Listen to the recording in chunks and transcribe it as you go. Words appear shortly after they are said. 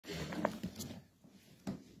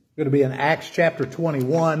Going to be in Acts chapter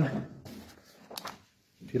 21.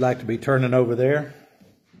 If you'd like to be turning over there.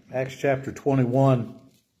 Acts chapter 21.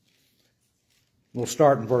 We'll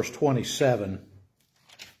start in verse 27.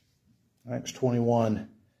 Acts 21,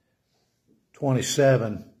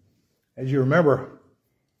 27. As you remember,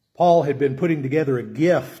 Paul had been putting together a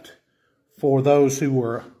gift for those who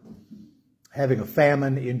were having a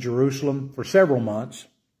famine in Jerusalem for several months.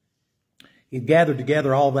 He'd gathered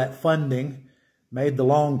together all that funding, made the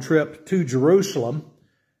long trip to Jerusalem,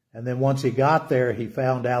 and then once he got there, he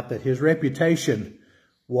found out that his reputation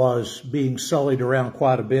was being sullied around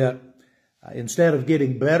quite a bit. Instead of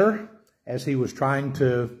getting better, as he was trying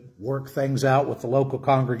to work things out with the local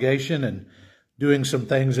congregation and doing some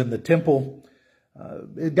things in the temple,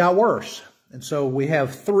 it got worse. And so we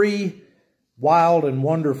have three wild and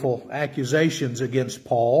wonderful accusations against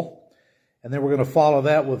Paul. And then we're going to follow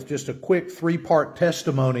that with just a quick three-part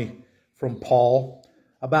testimony from Paul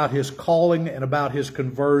about his calling and about his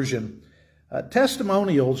conversion.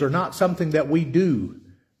 Testimonials are not something that we do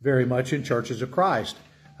very much in churches of Christ.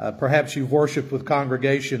 Perhaps you've worshiped with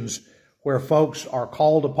congregations where folks are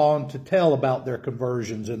called upon to tell about their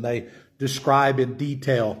conversions, and they describe in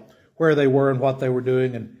detail where they were and what they were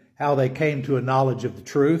doing and how they came to a knowledge of the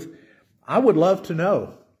truth. I would love to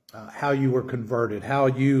know how you were converted, how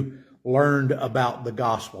you learned about the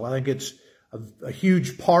gospel. I think it's a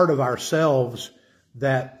huge part of ourselves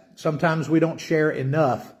that sometimes we don't share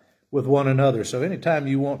enough with one another. So anytime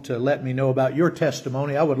you want to let me know about your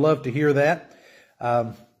testimony, I would love to hear that.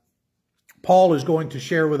 Paul is going to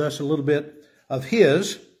share with us a little bit of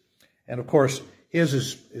his, and of course his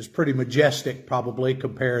is pretty majestic probably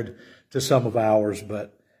compared to some of ours,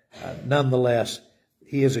 but nonetheless,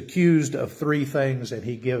 he is accused of three things, and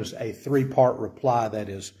he gives a three-part reply that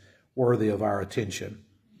is worthy of our attention.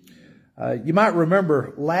 You might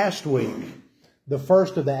remember last week, the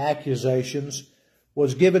first of the accusations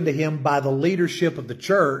was given to him by the leadership of the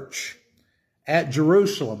church at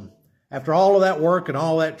Jerusalem. After all of that work and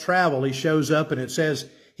all that travel, he shows up and it says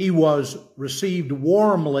he was received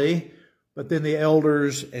warmly, but then the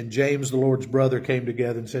elders and James, the Lord's brother, came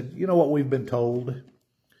together and said, you know what we've been told?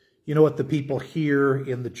 You know what the people here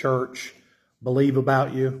in the church believe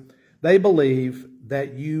about you? They believe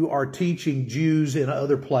that you are teaching Jews in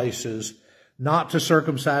other places not to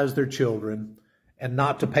circumcise their children and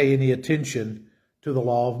not to pay any attention to the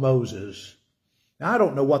law of Moses. Now, I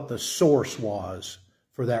don't know what the source was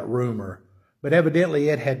for that rumor, but evidently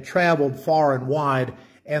it had traveled far and wide,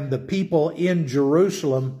 and the people in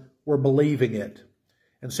Jerusalem were believing it.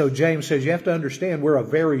 And so James says, you have to understand, we're a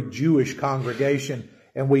very Jewish congregation,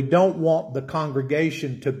 and we don't want the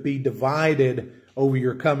congregation to be divided over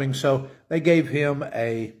your coming. So they gave him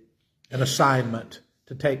an assignment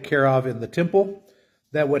to take care of in the temple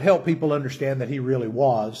that would help people understand that he really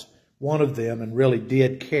was one of them and really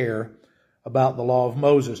did care about the law of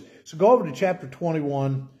Moses. So go over to chapter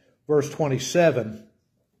 21, verse 27.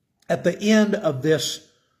 At the end of this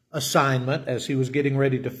assignment, as he was getting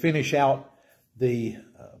ready to finish out the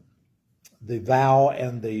vow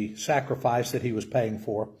and the sacrifice that he was paying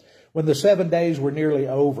for, when the 7 days were nearly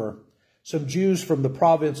over, some Jews from the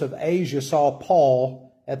province of Asia saw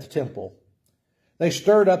Paul at the temple. They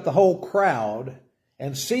stirred up the whole crowd,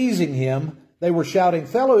 and seizing him, they were shouting,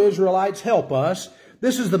 "Fellow Israelites, help us.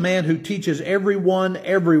 This is the man who teaches everyone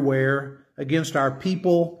everywhere against our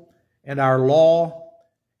people and our law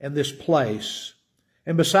and this place.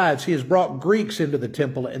 And besides, he has brought Greeks into the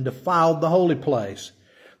temple and defiled the holy place."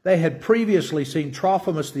 They had previously seen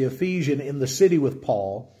Trophimus the Ephesian in the city with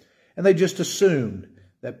Paul, and they just assumed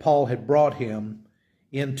that Paul had brought him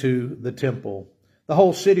into the temple. The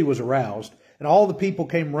whole city was aroused, and all the people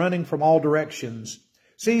came running from all directions.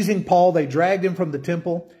 Seizing Paul, they dragged him from the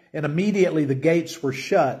temple, and immediately the gates were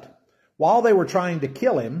shut. While they were trying to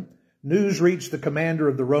kill him, news reached the commander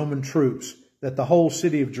of the Roman troops that the whole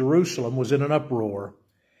city of Jerusalem was in an uproar.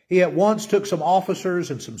 He at once took some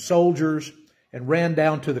officers and some soldiers and ran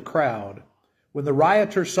down to the crowd. When the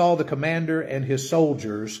rioters saw the commander and his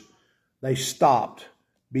soldiers, they stopped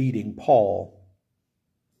beating Paul.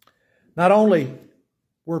 Not only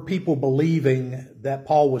were people believing that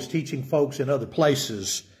Paul was teaching folks in other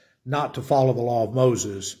places not to follow the law of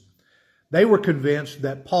Moses, they were convinced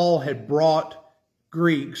that Paul had brought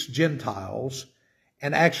Greeks, Gentiles,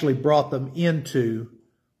 and actually brought them into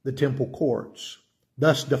the temple courts,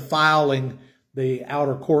 thus defiling the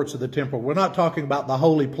outer courts of the temple. We're not talking about the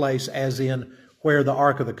holy place as in where the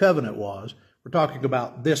Ark of the Covenant was. We're talking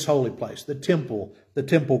about this holy place, the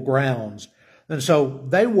temple grounds. And so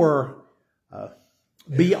they were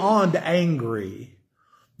beyond angry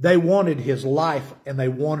They wanted his life, and they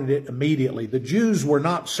wanted it immediately. The Jews were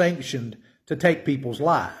not sanctioned to take people's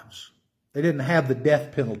lives. They didn't have the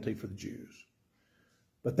death penalty for the Jews.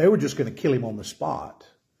 But they were just going to kill him on the spot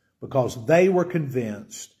because they were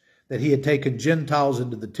convinced that he had taken Gentiles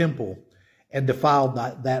into the temple and defiled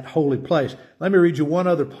that holy place. Let me read you one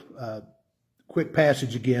other quick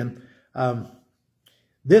passage again.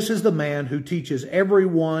 This is the man who teaches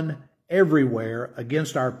everyone everywhere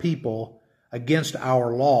against our people, against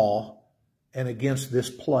our law, and against this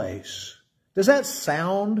place. Does that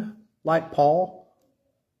sound like Paul?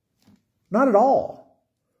 Not at all.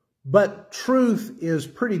 But truth is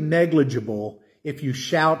pretty negligible if you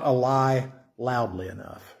shout a lie loudly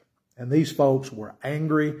enough. And these folks were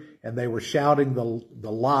angry, and they were shouting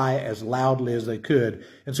the lie as loudly as they could.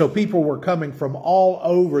 And so people were coming from all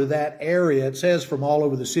over that area. It says from all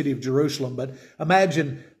over the city of Jerusalem. But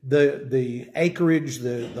imagine the acreage,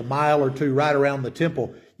 the mile or two right around the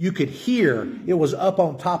temple. You could hear, it was up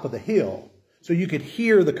on top of the hill. So you could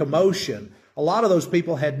hear the commotion. A lot of those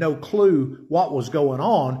people had no clue what was going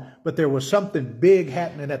on, but there was something big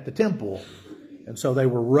happening at the temple. And so they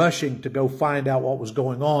were rushing to go find out what was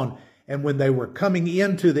going on. And when they were coming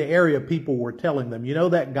into the area, people were telling them, you know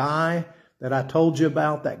that guy that I told you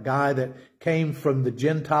about, that guy that came from the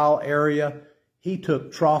Gentile area? He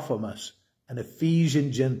took Trophimus, an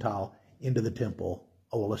Ephesian Gentile, into the temple.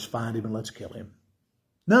 Oh, well, let's find him and let's kill him.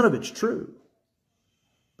 None of it's true.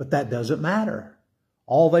 But that doesn't matter.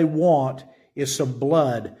 All they want is some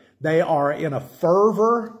blood. They are in a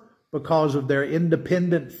fervor because of their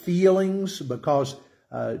independent feelings, because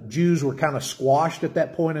Jews were kind of squashed at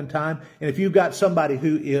that point in time. And if you've got somebody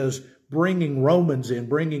who is bringing Romans in,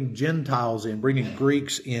 bringing Gentiles in, bringing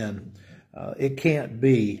Greeks in, it can't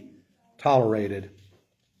be tolerated.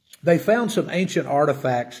 They found some ancient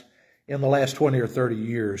artifacts in the last 20 or 30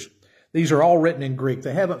 years. These are all written in Greek.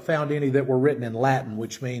 They haven't found any that were written in Latin,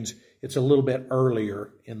 which means it's a little bit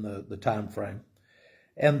earlier in the time frame.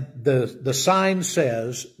 And the sign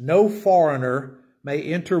says, no foreigner may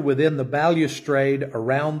enter within the balustrade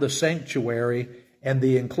around the sanctuary and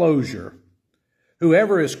the enclosure.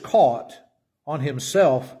 Whoever is caught, on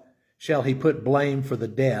himself shall he put blame for the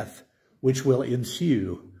death which will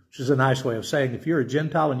ensue. Which is a nice way of saying, if you're a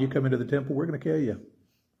Gentile and you come into the temple, we're going to kill you.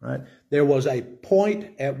 Right? There was a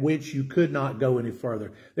point at which you could not go any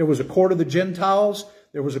further. There was a court of the Gentiles.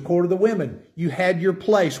 There was a court of the women. You had your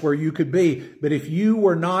place where you could be. But if you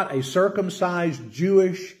were not a circumcised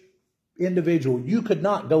Jewish individual, you could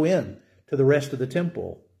not go in to the rest of the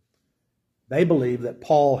temple. They believed that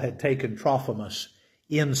Paul had taken Trophimus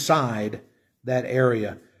inside that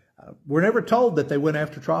area. We're never told that they went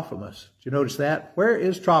after Trophimus. Did you notice that? Where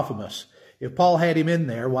is Trophimus? If Paul had him in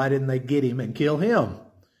there, why didn't they get him and kill him?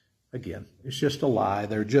 Again, it's just a lie.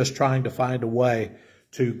 They're just trying to find a way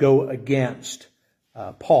to go against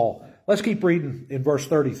Paul. Let's keep reading in verse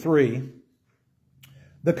 33.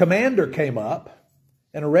 The commander came up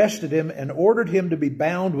and arrested him and ordered him to be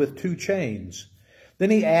bound with 2 chains. Then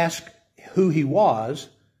he asked who he was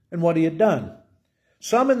and what he had done.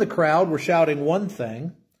 Some in the crowd were shouting one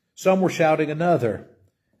thing, some were shouting another.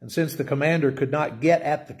 And since the commander could not get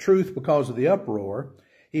at the truth because of the uproar,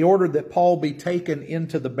 he ordered that Paul be taken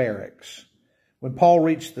into the barracks. When Paul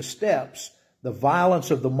reached the steps, the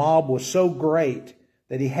violence of the mob was so great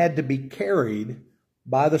that he had to be carried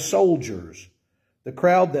by the soldiers. The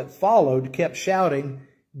crowd that followed kept shouting,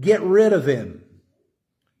 "Get rid of him."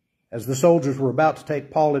 As the soldiers were about to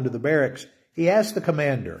take Paul into the barracks, he asked the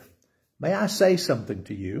commander, "May I say something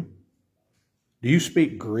to you?" "Do you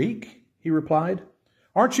speak Greek?" he replied.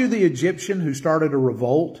 "Aren't you the Egyptian who started a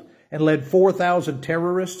revolt and led 4,000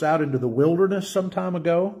 terrorists out into the wilderness some time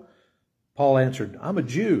ago?" Paul answered, "I'm a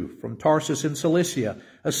Jew from Tarsus in Cilicia,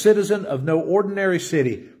 a citizen of no ordinary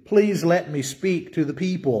city. Please let me speak to the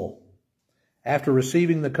people." After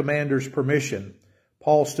receiving the commander's permission,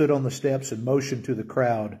 Paul stood on the steps and motioned to the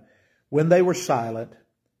crowd. When they were silent,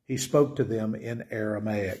 he spoke to them in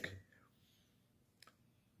Aramaic.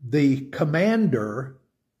 The commander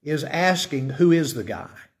is asking, who is the guy?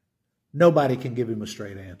 Nobody can give him a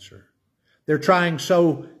straight answer. They're trying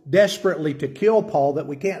so desperately to kill Paul that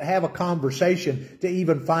we can't have a conversation to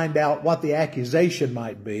even find out what the accusation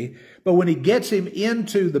might be. But when he gets him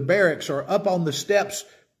into the barracks or up on the steps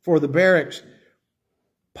for the barracks,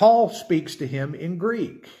 Paul speaks to him in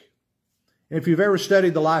Greek. And if you've ever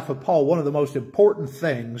studied the life of Paul, one of the most important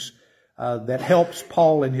things that helps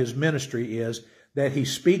Paul in his ministry is that he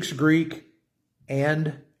speaks Greek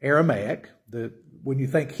and Aramaic. When you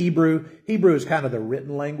think Hebrew is kind of the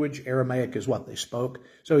written language. Aramaic is what they spoke.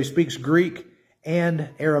 So he speaks Greek and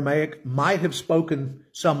Aramaic, might have spoken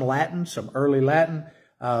some Latin, some early Latin.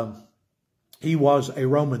 He was a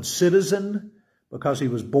Roman citizen because he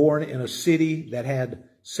was born in a city that had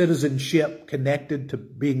citizenship connected to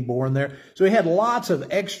being born there. So he had lots of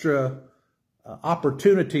extra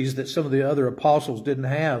opportunities that some of the other apostles didn't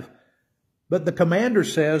have. But the commander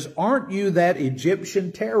says, aren't you that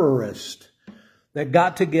Egyptian terrorist that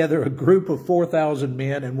got together a group of 4,000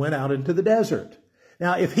 men and went out into the desert?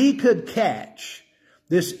 Now, if he could catch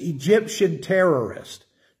this Egyptian terrorist,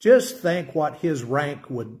 just think what his rank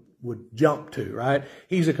would jump to, right?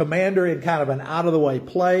 He's a commander in kind of an out-of-the-way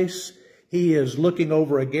place. He is looking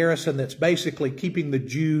over a garrison that's basically keeping the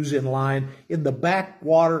Jews in line in the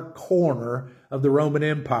backwater corner of the Roman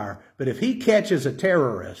Empire. But if he catches a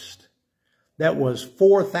terrorist that was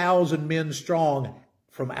 4,000 men strong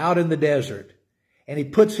from out in the desert, and he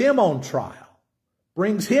puts him on trial,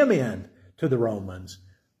 brings him in to the Romans,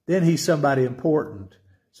 then he's somebody important.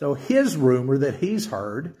 So his rumor that he's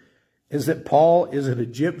heard is that Paul is an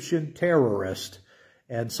Egyptian terrorist,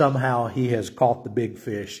 and somehow he has caught the big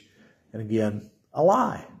fish. And again, a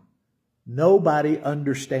lie. Nobody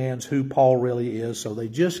understands who Paul really is, so they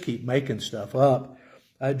just keep making stuff up.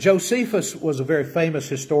 Josephus was a very famous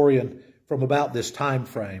historian from about this time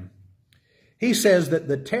frame. He says that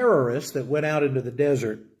the terrorists that went out into the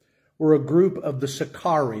desert were a group of the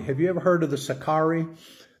Sicarii. Have you ever heard of the Sicarii?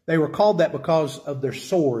 They were called that because of their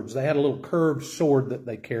swords. They had a little curved sword that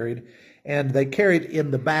they carried, and they carried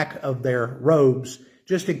in the back of their robes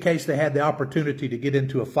just in case they had the opportunity to get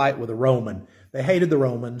into a fight with a Roman. They hated the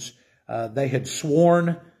Romans. They had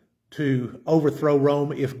sworn to overthrow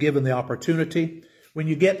Rome if given the opportunity. When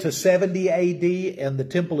you get to 70 AD and the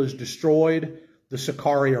temple is destroyed, the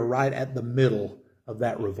Sicarii are right at the middle of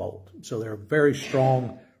that revolt. So they're a very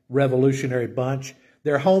strong revolutionary bunch.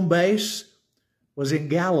 Their home base was in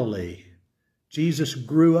Galilee. Jesus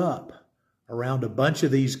grew up around a bunch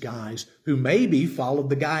of these guys who maybe followed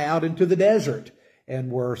the guy out into the desert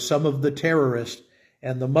and were some of the terrorists.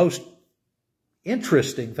 And the most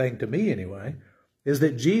interesting thing to me anyway is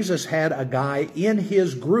that Jesus had a guy in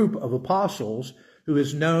his group of apostles who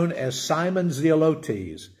is known as Simon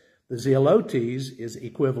Zelotes. The Zelotes is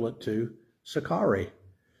equivalent to Sicarii.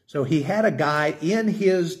 So he had a guy in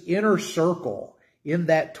his inner circle, in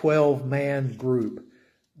that 12-man group,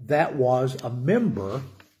 that was a member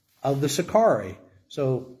of the Sicarii.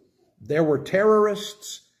 So there were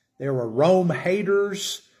terrorists, there were Rome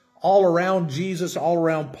haters all around Jesus, all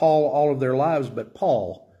around Paul, all of their lives. But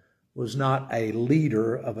Paul was not a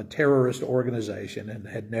leader of a terrorist organization and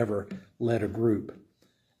had never led a group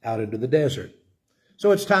out into the desert.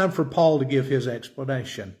 So it's time for Paul to give his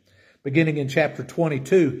explanation. Beginning in chapter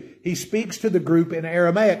 22, he speaks to the group in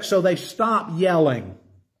Aramaic, so they stop yelling.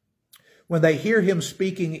 When they hear him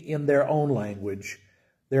speaking in their own language,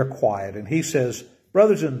 they're quiet. And he says,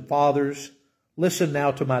 brothers and fathers, listen now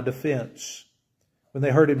to my defense. When they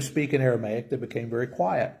heard him speak in Aramaic, they became very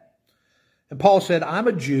quiet. And Paul said, I'm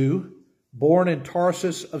a Jew, born in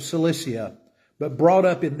Tarsus of Cilicia, but brought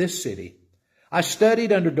up in this city. I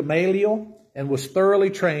studied under Gamaliel and was thoroughly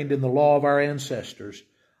trained in the law of our ancestors.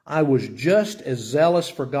 I was just as zealous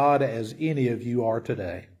for God as any of you are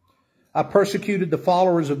today. I persecuted the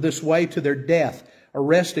followers of this way to their death,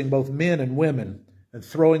 arresting both men and women and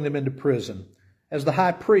throwing them into prison, as the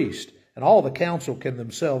high priest and all the council can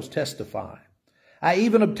themselves testify. I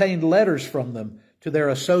even obtained letters from them to their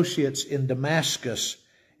associates in Damascus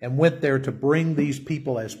and went there to bring these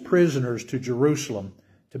people as prisoners to Jerusalem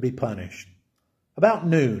to be punished. About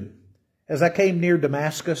noon, as I came near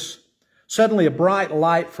Damascus, suddenly a bright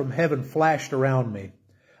light from heaven flashed around me.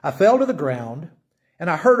 I fell to the ground, and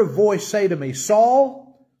I heard a voice say to me,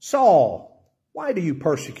 Saul, Saul, why do you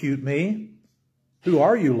persecute me? Who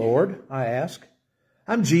are you, Lord? I asked.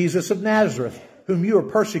 I'm Jesus of Nazareth, whom you are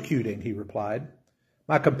persecuting, he replied.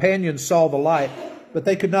 My companions saw the light, but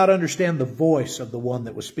they could not understand the voice of the one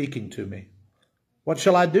that was speaking to me. What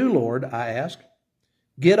shall I do, Lord? I asked.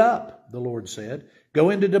 Get up, the Lord said. Go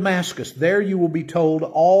into Damascus. There you will be told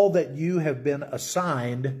all that you have been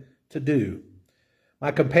assigned to do.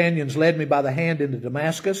 My companions led me by the hand into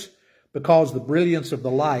Damascus because the brilliance of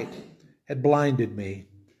the light had blinded me.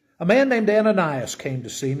 A man named Ananias came to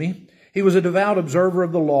see me. He was a devout observer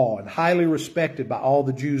of the law and highly respected by all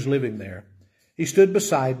the Jews living there. He stood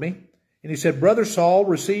beside me and he said, Brother Saul,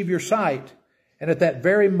 receive your sight. And at that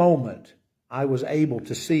very moment, I was able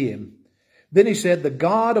to see him. Then he said, the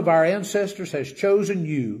God of our ancestors has chosen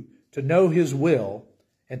you to know his will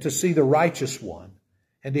and to see the righteous one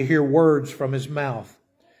and to hear words from his mouth.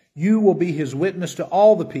 You will be his witness to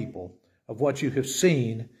all the people of what you have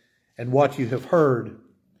seen and what you have heard.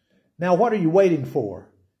 Now, what are you waiting for?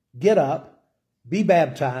 Get up, be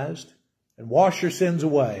baptized, and wash your sins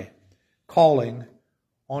away, calling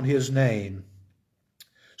on his name.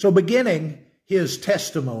 So beginning his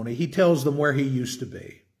testimony, he tells them where he used to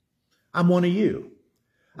be. I'm one of you.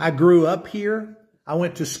 I grew up here. I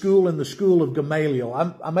went to school in the school of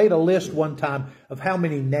Gamaliel. I made a list one time of how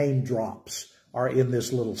many name drops are in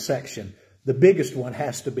this little section. The biggest one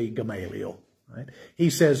has to be Gamaliel. Right? He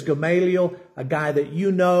says, Gamaliel, a guy that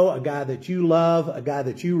you know, a guy that you love, a guy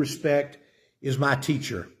that you respect, is my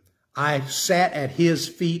teacher. I sat at his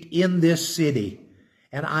feet in this city,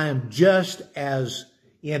 and I am just as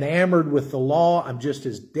enamored with the law. I'm just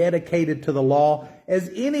as dedicated to the law as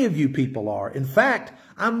any of you people are. In fact,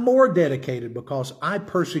 I'm more dedicated because I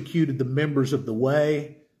persecuted the members of the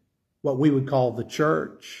way, what we would call the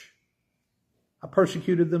church. I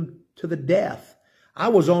persecuted them to the death. I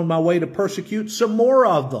was on my way to persecute some more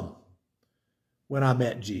of them when I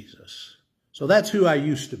met Jesus. So that's who I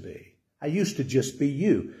used to be. I used to just be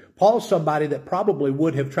you. Paul's somebody that probably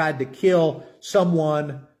would have tried to kill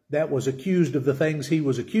someone that was accused of the things he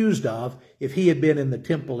was accused of if he had been in the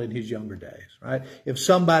temple in his younger days, right? If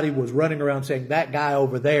somebody was running around saying, that guy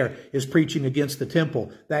over there is preaching against the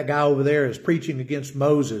temple, that guy over there is preaching against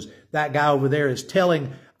Moses, that guy over there is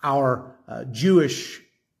telling our Jewish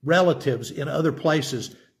relatives in other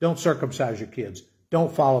places, don't circumcise your kids,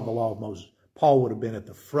 don't follow the law of Moses. Paul would have been at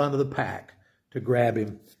the front of the pack to grab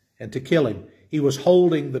him and to kill him. He was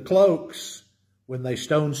holding the cloaks when they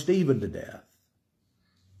stoned Stephen to death.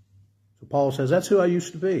 So Paul says, that's who I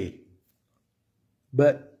used to be.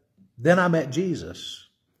 But then I met Jesus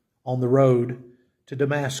on the road to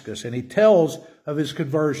Damascus, and he tells of his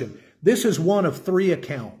conversion. This is one of 3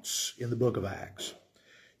 accounts in the book of Acts.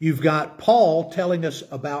 You've got Paul telling us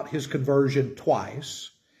about his conversion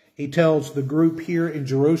twice. He tells the group here in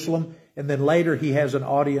Jerusalem, and then later he has an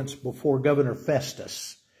audience before Governor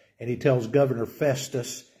Festus. And he tells Governor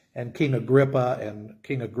Festus and King Agrippa and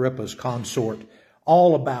King Agrippa's consort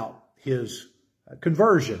all about his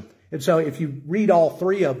conversion. And so if you read all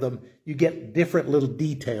 3 of them, you get different little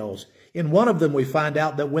details. In one of them, we find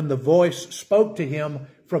out that when the voice spoke to him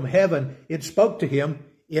from heaven, it spoke to him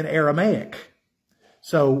in Aramaic.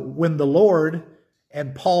 So when the Lord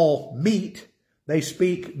and Paul meet, they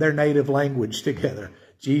speak their native language together.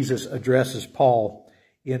 Jesus addresses Paul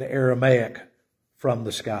in Aramaic from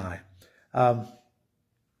the sky.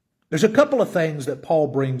 There's a couple of things that Paul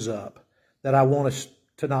brings up that I want us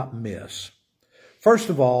to not miss. First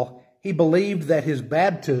of all, he believed that his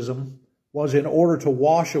baptism was in order to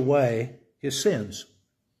wash away his sins.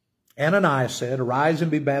 Ananias said, arise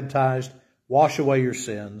and be baptized, wash away your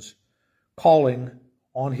sins, calling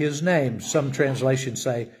on his name. Some translations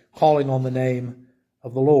say, calling on the name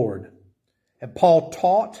of the Lord. And Paul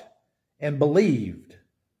taught and believed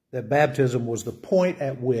that baptism was the point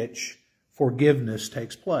at which forgiveness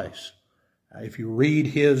takes place. If you read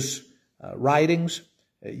his writings,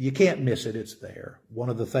 you can't miss it. It's there. One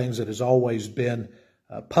of the things that has always been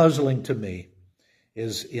puzzling to me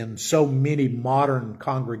is in so many modern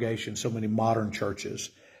congregations, so many modern churches,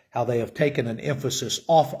 how they have taken an emphasis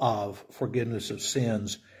off of forgiveness of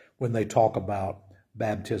sins when they talk about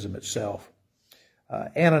baptism itself.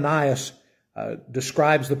 Ananias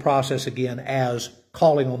describes the process again as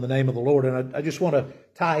calling on the name of the Lord. And I just want to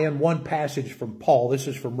tie in one passage from Paul. This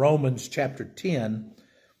is from Romans chapter 10.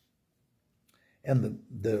 And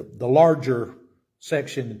the larger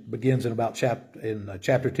section begins in about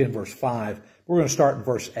chapter 10, verse 5. We're going to start in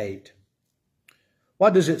verse 8.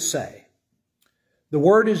 What does it say? The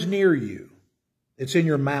word is near you. It's in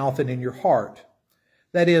your mouth and in your heart.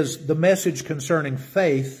 That is the message concerning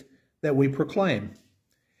faith that we proclaim.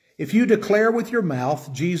 If you declare with your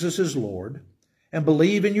mouth Jesus is Lord and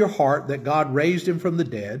believe in your heart that God raised him from the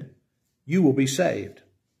dead, you will be saved.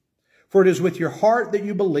 For it is with your heart that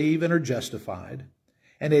you believe and are justified,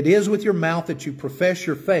 and it is with your mouth that you profess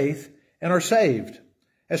your faith and are saved.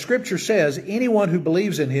 As Scripture says, anyone who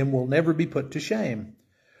believes in him will never be put to shame.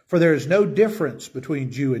 For there is no difference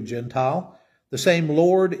between Jew and Gentile. The same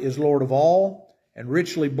Lord is Lord of all, and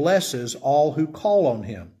richly blesses all who call on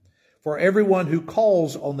him. For everyone who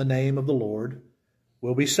calls on the name of the Lord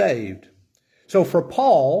will be saved. So for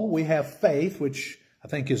Paul, we have faith, which I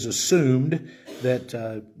think is assumed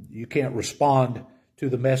that you can't respond to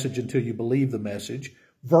the message until you believe the message.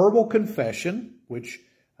 Verbal confession, which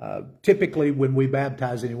typically when we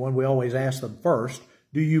baptize anyone, we always ask them first,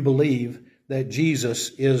 do you believe that Jesus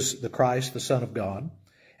is the Christ, the Son of God?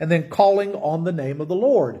 And then calling on the name of the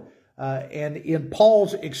Lord. And in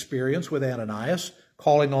Paul's experience with Ananias,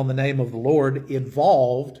 calling on the name of the Lord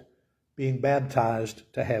involved being baptized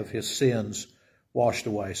to have his sins washed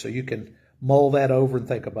away. So you can mull that over and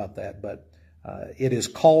think about that. But It is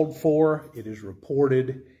called for, it is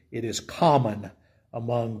reported, it is common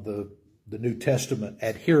among the New Testament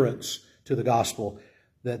adherents to the gospel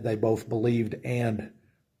that they both believed and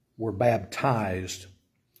were baptized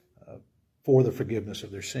for the forgiveness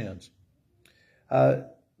of their sins.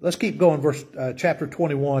 Let's keep going. Chapter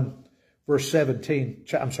 21, verse 17.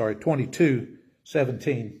 22,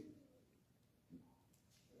 17.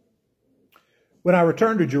 When I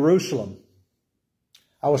returned to Jerusalem,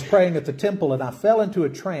 I was praying at the temple, and I fell into a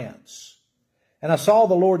trance, and I saw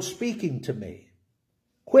the Lord speaking to me.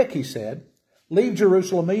 Quick, he said, leave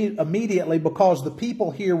Jerusalem immediately, because the people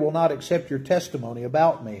here will not accept your testimony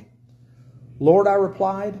about me. Lord, I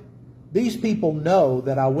replied, these people know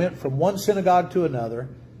that I went from one synagogue to another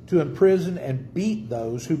to imprison and beat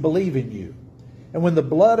those who believe in you. And when the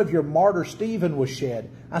blood of your martyr Stephen was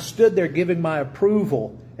shed, I stood there giving my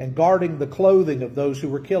approval and guarding the clothing of those who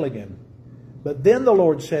were killing him. But then the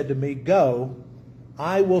Lord said to me, go,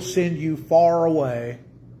 I will send you far away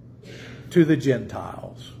to the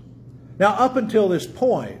Gentiles. Now, up until this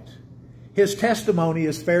point, his testimony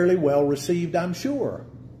is fairly well received, I'm sure.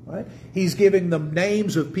 Right? He's giving them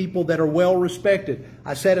names of people that are well respected.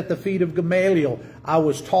 I sat at the feet of Gamaliel. I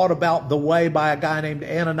was taught about the way by a guy named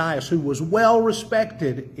Ananias, who was well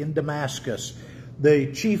respected in Damascus.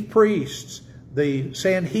 The chief priests, the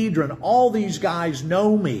Sanhedrin, all these guys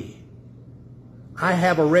know me. I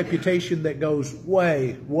have a reputation that goes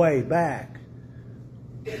way, way back.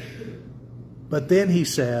 But then he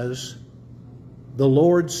says, the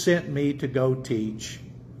Lord sent me to go teach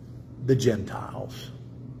the Gentiles.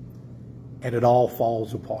 And it all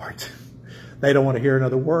falls apart. They don't want to hear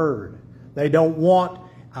another word. They don't want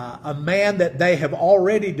a man that they have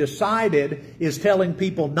already decided is telling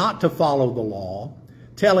people not to follow the law,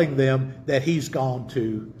 telling them that he's gone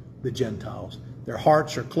to the Gentiles. Their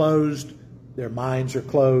hearts are closed. Their minds are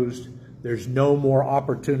closed. There's no more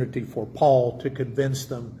opportunity for Paul to convince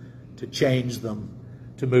them, to change them,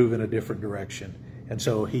 to move in a different direction. And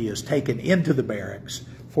so he is taken into the barracks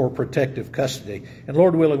for protective custody. And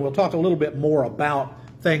Lord willing, we'll talk a little bit more about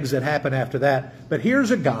things that happen after that. But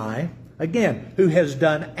here's a guy, again, who has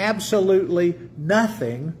done absolutely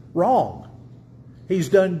nothing wrong. He's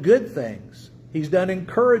done good things. He's done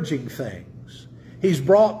encouraging things. He's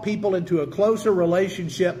brought people into a closer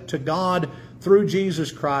relationship to God through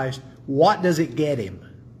Jesus Christ. What does it get him?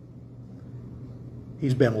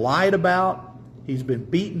 He's been lied about. He's been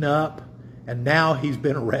beaten up. And now he's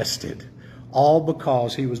been arrested. All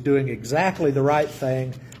because he was doing exactly the right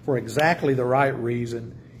thing for exactly the right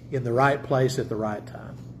reason in the right place at the right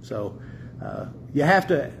time. So you have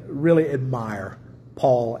to really admire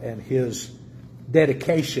Paul and his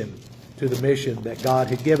dedication to the mission that God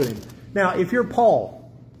had given him. Now, if you're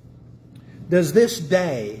Paul, does this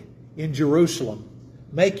day in Jerusalem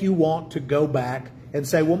make you want to go back and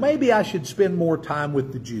say, well, maybe I should spend more time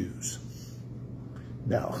with the Jews?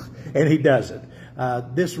 No, and he doesn't.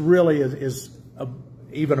 This really is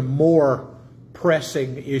even a more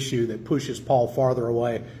pressing issue that pushes Paul farther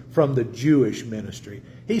away from the Jewish ministry.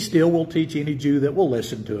 He still will teach any Jew that will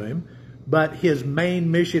listen to him, but his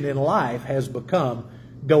main mission in life has become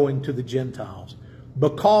going to the Gentiles.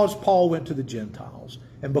 Because Paul went to the Gentiles,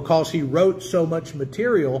 and because he wrote so much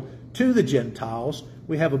material to the Gentiles,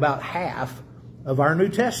 we have about half of our New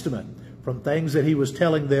Testament from things that he was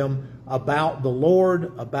telling them about the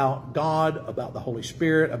Lord, about God, about the Holy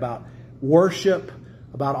Spirit, about worship,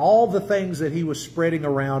 about all the things that he was spreading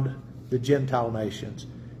around the Gentile nations.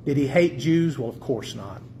 Did he hate Jews? Well, of course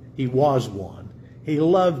not. He was one. He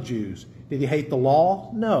loved Jews. Did he hate the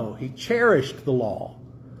law? No. He cherished the law.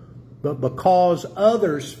 But because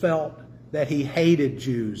others felt that he hated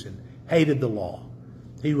Jews and hated the law,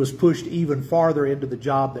 he was pushed even farther into the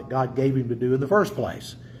job that God gave him to do in the first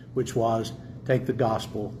place, which was take the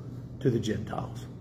gospel to the Gentiles.